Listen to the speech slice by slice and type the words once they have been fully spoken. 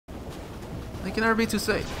They can never be too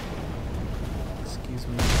safe. Excuse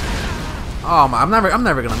me. Oh my, I'm never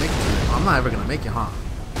gonna make it. I'm not ever gonna make it, huh?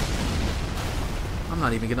 I'm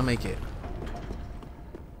not even gonna make it.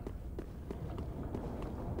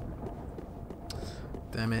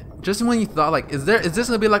 Damn it! Just when you thought like, is this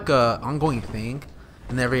gonna be like a ongoing thing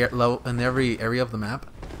in every level, in every area of the map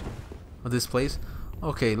of this place?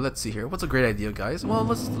 Okay, let's see here. What's a great idea, guys? Well,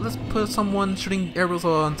 let's put someone shooting arrows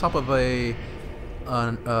on top of a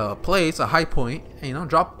place, a high point, and, you know,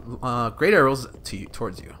 drop great arrows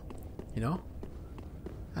towards you. You know,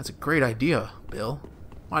 that's a great idea, Bill.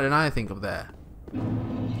 Why didn't I think of that?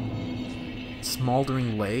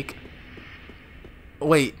 Smoldering lake.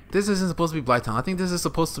 Wait, this isn't supposed to be Blighttown. I think this is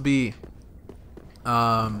supposed to be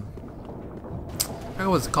I forget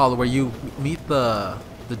what it's called, where you meet the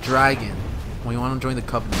dragon when you want to join the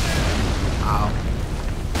Covenant. Ow.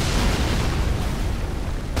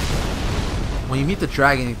 When you meet the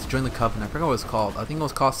dragon, you need to join the Covenant. I forgot what it's called. I think it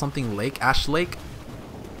was called something Lake, Ash Lake.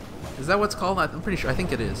 Is that what it's called? I'm pretty sure. I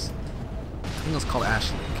think it is. I think it was called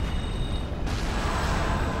Ash Lake.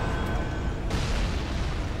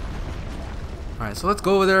 Alright, so let's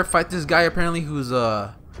go over there, fight this guy apparently who's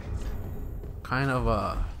kind of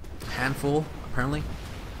a handful, apparently.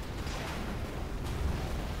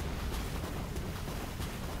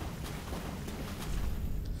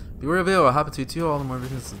 Beware of it, what happened to you too, all the more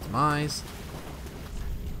reasons of demise.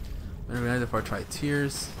 United for try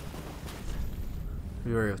tears.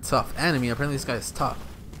 Beware of tough enemy, apparently this guy is tough.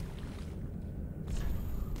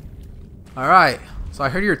 Alright, so I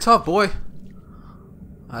heard you're tough, boy.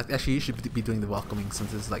 Actually, you should be doing the welcoming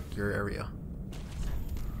since it's like your area.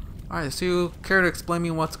 Alright, so you care to explain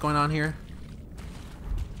me what's going on here?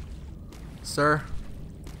 Sir?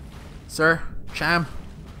 Sir? Cham?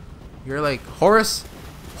 You're like, Horace?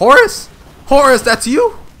 Horace? Horace, that's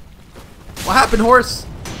you? What happened, Horace?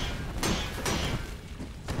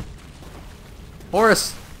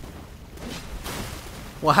 Horace?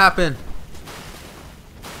 What happened?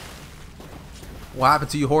 What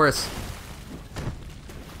happened to you, Horace?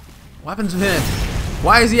 What happened to him?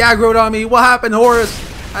 Why is he aggroed on me? What happened, Horace?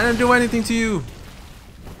 I didn't do anything to you.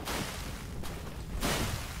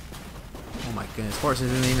 Oh my goodness, Horace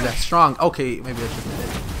isn't even that strong. Okay, maybe I should have it.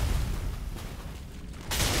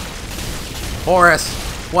 Horace,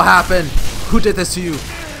 what happened? Who did this to you?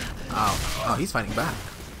 Oh, oh, he's fighting back.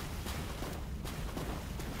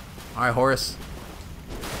 Alright, Horace.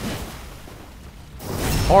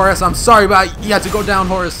 Horace, I'm sorry, but you had to go down,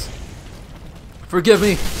 Horace. Forgive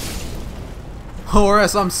me.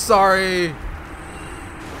 Horace, I'm sorry.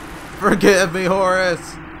 Forgive me,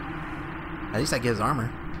 Horace. At least I get his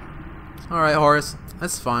armor. Alright, Horace,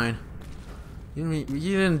 that's fine. You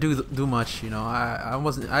didn't do much, you know. I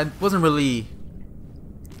wasn't really.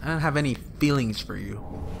 I didn't have any feelings for you.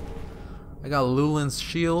 I got Lulin's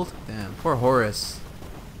shield. Damn, poor Horace.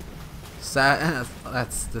 Sad.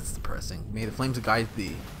 That's depressing. May the flames guide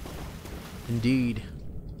thee. Indeed.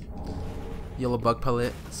 Yellow bug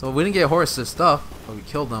pellet. So we didn't get Horace's stuff, but we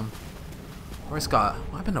killed him. Horace got.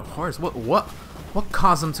 What happened to Horace? What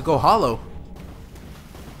caused him to go hollow?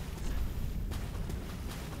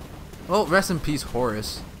 Well, rest in peace,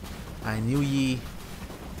 Horace. I knew ye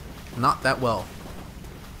not that well.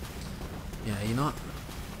 Yeah, you know what?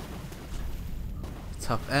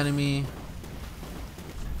 Tough enemy.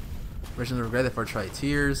 Version of regret for try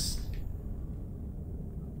tears.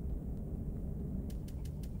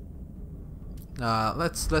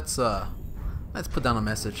 Let's put down a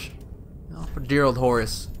message. You know, for dear old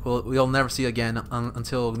Horace, we'll never see again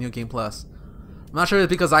until New Game Plus. I'm not sure if it's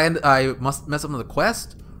because I must mess up on the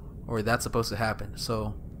quest, or that's supposed to happen.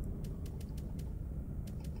 So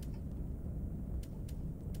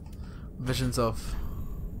visions of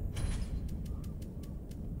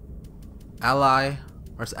ally.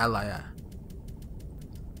 Where's ally at?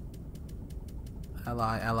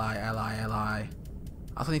 Ally.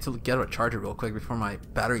 I also need to get a charger real quick before my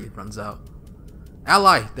battery runs out.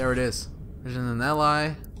 Ally! There it is. Vision an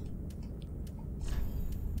ally.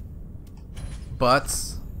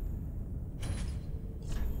 Butts.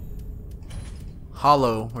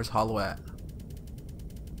 Hollow. Where's Hollow at?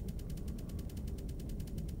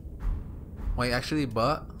 Wait, actually,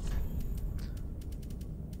 but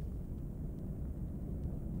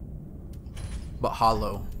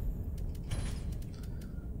Hollow.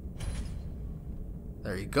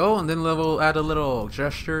 There you go, and then we'll add a little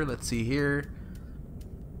gesture. Let's see here.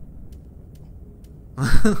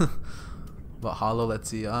 But Hollow, let's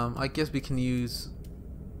see. I guess we can use.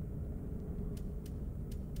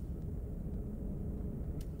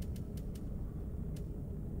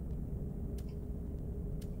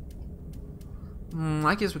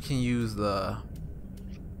 I guess we can use the...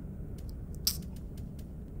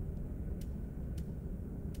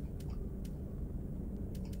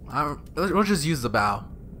 we'll just use the bow.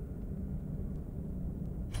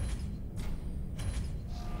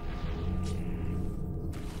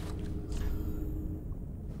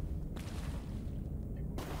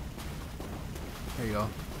 There you go.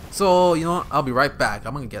 So, you know what? I'll be right back.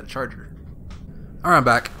 I'm gonna get a charger. Alright, I'm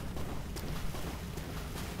back.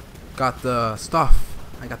 Got the stuff.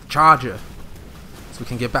 I got the charger. So we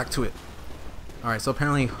can get back to it. Alright, so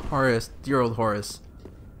apparently Horace, dear old Horace,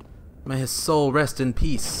 may his soul rest in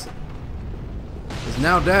peace, is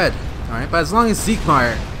now dead. Alright, but as long as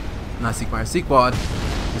Sequard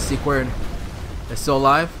is still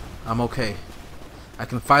alive, I'm okay. I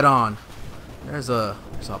can fight on. There's a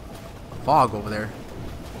fog over there.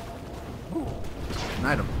 Ooh, an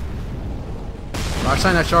item. Large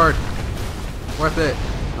cyanide shard. Worth it.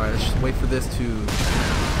 Alright, let's just wait for this to...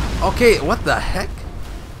 Okay, what the heck?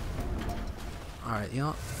 Alright, you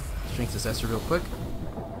know, let's drink this Esther real quick.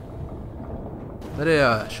 Let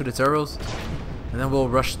it shoot its arrows. And then we'll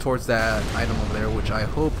rush towards that item over there, which I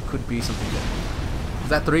hope could be something good. Is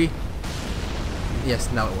that 3?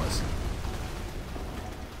 Yes, now it was.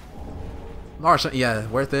 Large, yeah,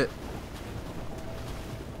 worth it.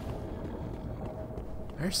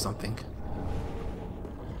 There's something.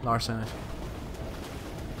 Large cyanide.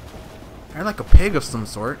 They're like a pig of some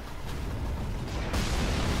sort.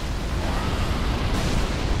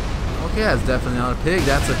 Okay, that's definitely not a pig.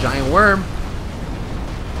 That's a giant worm.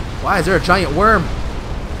 Why is there a giant worm?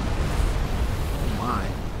 Oh my.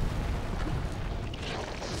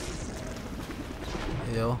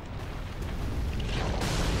 Ew.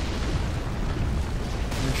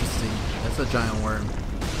 Interesting. That's a giant worm.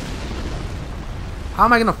 How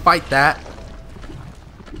am I gonna fight that?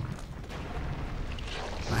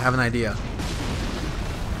 I have an idea.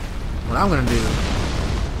 What I'm gonna do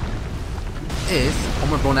is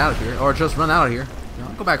almost run out of here, or just run out of here. You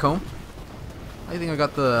know, go back home. I think I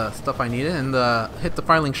got the stuff I needed, and hit the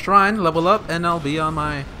Firelink Shrine, level up, and I'll be on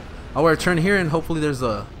my... I'll return here, and hopefully there's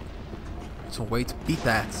a way to beat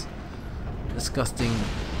that disgusting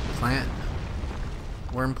plant,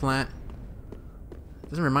 worm plant.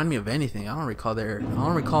 Doesn't remind me of anything. I don't recall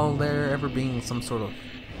there ever being some sort of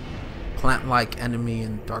plant-like enemy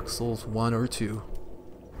in Dark Souls 1 or 2.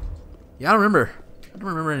 Yeah, I don't remember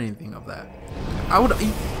anything of that.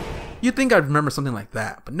 You'd think I'd remember something like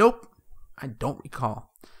that, but nope. I don't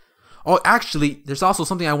recall. Oh, actually, there's also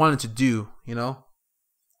something I wanted to do, you know?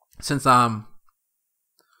 Since I'm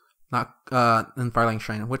not in Firelink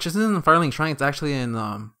Shrine, which isn't in the Firelink Shrine, it's actually in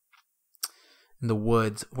the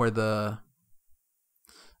woods where the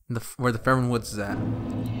Fairwind Woods is at.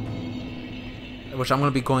 Which I'm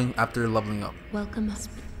gonna be going after leveling up. Welcome us.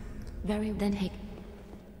 Very then hey.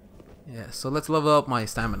 Yeah, so let's level up my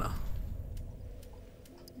stamina.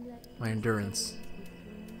 My endurance.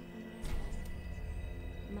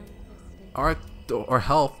 Or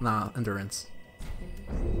health, nah, endurance.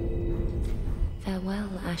 Farewell,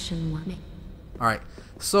 Ashen One. Alright,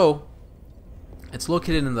 so it's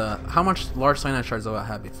located in the... How much large cyanide shards do I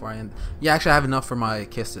have before I end? Yeah, actually I have enough for my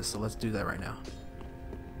kisses, so let's do that right now.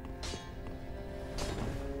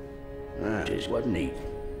 Just what neat.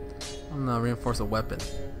 I'm gonna reinforce a weapon.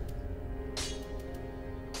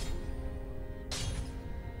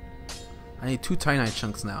 I need 2 cyanide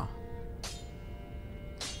chunks now.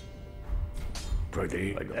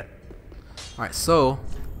 Pretty. Alright, so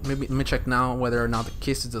let me check now whether or not the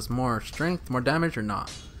kisses does more strength, more damage or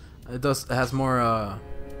not. It does. It has more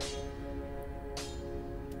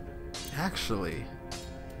actually,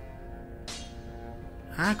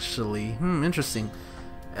 interesting.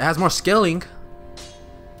 It has more scaling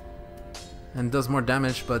and does more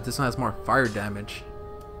damage, but this one has more fire damage,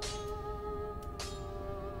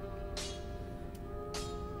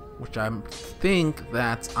 which I think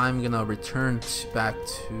that I'm gonna return back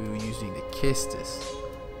to using the Kestis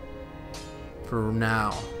for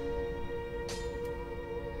now.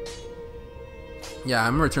 Yeah,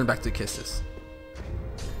 I'm gonna return back to Kestis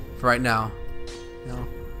for right now. You know,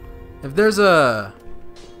 if there's an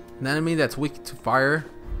enemy that's weak to fire,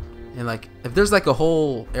 and like if there's like a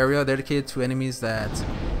whole area dedicated to enemies that,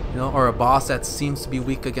 you know, or a boss that seems to be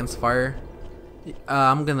weak against fire,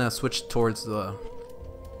 I'm gonna switch towards the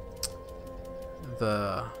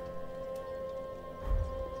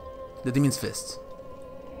Demon's Fist,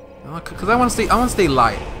 because I want to stay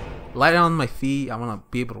light on my feet. I want to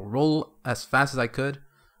be able to roll as fast as I could.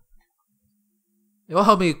 It will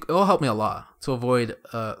help me a lot to avoid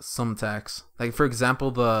some attacks. Like for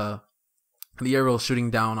example, the arrow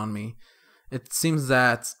shooting down on me. It seems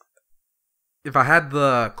that if I had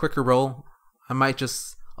the quicker roll, I might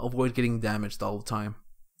just avoid getting damaged all the time.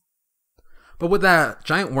 But with that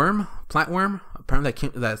giant worm, plant worm, apparently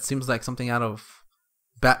that seems like something out of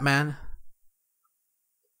Batman.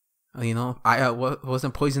 You know, what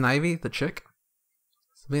wasn't Poison Ivy the chick?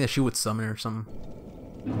 Something that she would summon or something.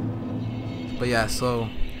 But yeah, so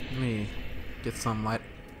let me get some light,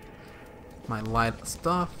 my light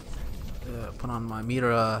stuff. Put on my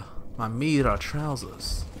Mira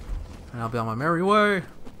trousers, and I'll be on my merry way.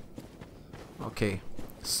 Okay,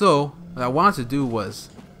 so what I wanted to do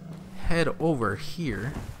was head over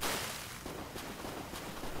here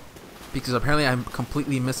because apparently I'm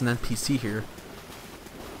completely missing an NPC here,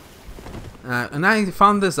 and I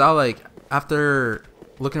found this out like after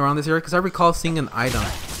looking around this area because I recall seeing an item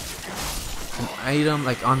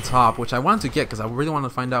like on top, which I wanted to get because I really wanted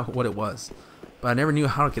to find out what it was, but I never knew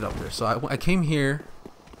how to get up there. So I came here,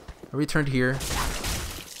 I returned here to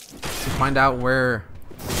find out where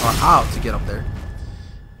or how to get up there,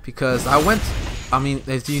 because I mean,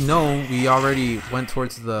 as you know, we already went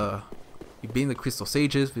towards we've been the Crystal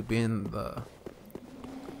Sages, we've been the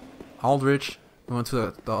Aldrich, we went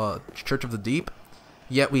to the Church of the Deep,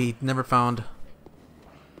 yet we never found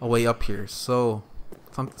a way up here. So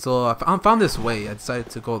I found this way. I decided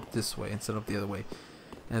to go this way instead of the other way.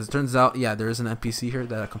 And as it turns out, yeah, there is an NPC here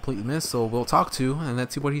that I completely missed, so we'll talk to and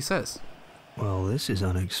let's see what he says. Well, this is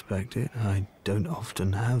unexpected. I don't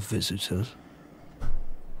often have visitors.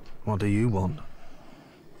 What do you want?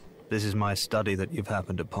 This is my study that you've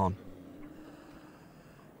happened upon.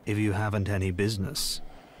 If you haven't any business,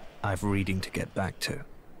 I've reading to get back to.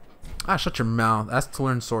 Ah, shut your mouth. That's to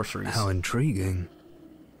learn sorceries. How intriguing.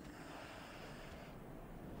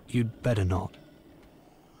 You'd better not.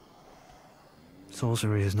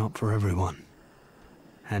 Sorcery is not for everyone,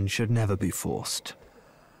 and should never be forced.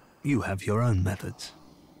 You have your own methods.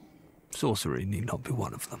 Sorcery need not be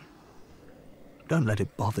one of them. Don't let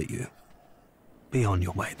it bother you. Be on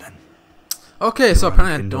your way then. Okay, so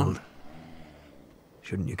apparently I don't...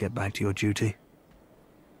 Shouldn't you get back to your duty?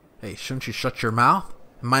 Hey, shouldn't you shut your mouth?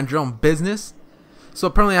 Mind your own business? So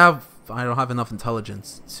apparently I don't have enough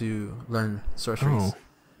intelligence to learn sorceries. Oh.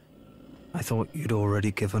 I thought you'd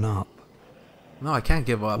already given up. No, I can't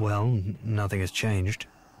give up. Well, nothing has changed.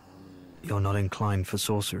 You're not inclined for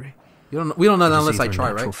sorcery. We don't know that unless I It's try,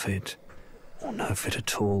 either a natural right? fit, or no fit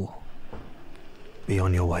at all. Be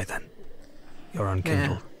on your way then. You're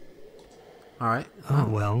unkindled. Yeah. Alright. Oh,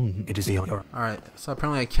 well, it is your... Alright, so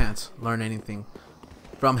apparently I can't learn anything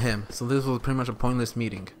from him. So this was pretty much a pointless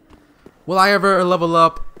meeting. Will I ever level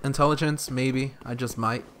up intelligence? Maybe. I just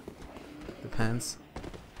might. Depends.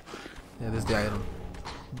 Yeah, this is the item.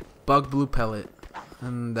 Bug blue pellet.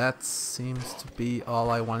 And that seems to be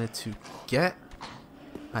all I wanted to get.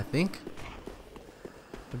 I think.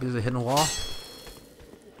 Maybe there's a hidden wall.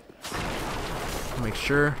 Make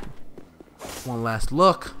sure. One last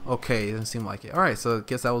look. Okay, it doesn't seem like it. Alright, so I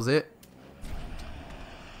guess that was it.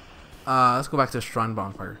 Let's go back to the Shrine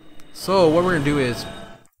Bonfire. So what we're gonna do is,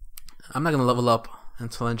 I'm not gonna level up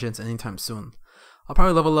intelligence anytime soon. I'll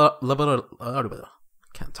probably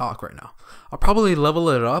can't talk right now. I'll probably level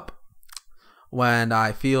it up when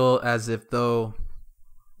I feel as if though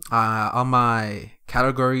all my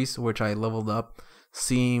categories which I leveled up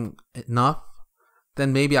seem enough.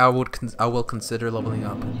 Then maybe I will consider leveling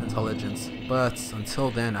up intelligence. But until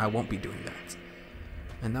then, I won't be doing that.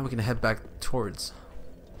 And now we can head back towards.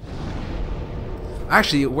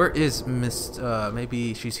 Actually, where is Miss?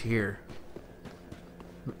 Maybe she's here.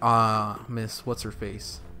 Miss, what's her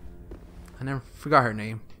face? I never forgot her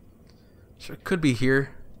name. Sure, could be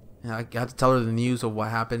here. Yeah, I got to tell her the news of what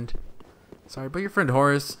happened. Sorry, but your friend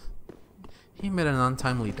Horace, he met an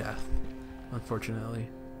untimely death, unfortunately.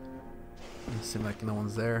 It seems like no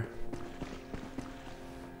one's there.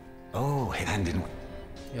 Oh, and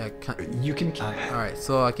Yeah, you can. Alright,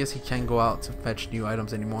 so I guess he can't go out to fetch new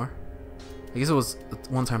items anymore. I guess it was a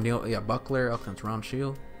one-time deal. Yeah, buckler, Elkins round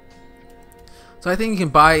shield. So I think you can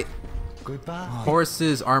buy Goodbye.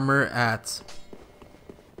 Horace's armor at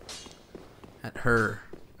her.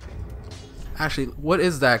 Actually, what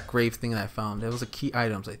is that grave thing that I found? It was a key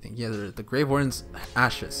items, I think. Yeah, the Grave Warden's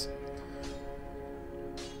ashes.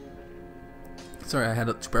 Sorry, I had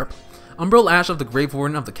to burp. Umbral ash of the Grave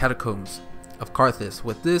Warden of the Catacombs of Carthus.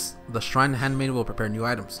 With this, the shrine handmaid will prepare new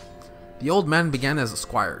items. The old man began as a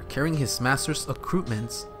squire, carrying his master's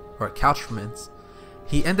accoutrements, or accoutrements.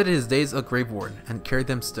 He ended his days a Grave Warden, and carried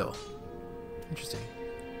them still. Interesting.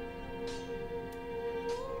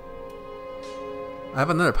 I have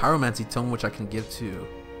another pyromancy tome which I can give to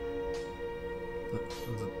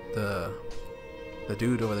the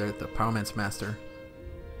dude over there, the pyromancy master.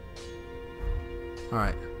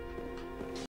 Alright.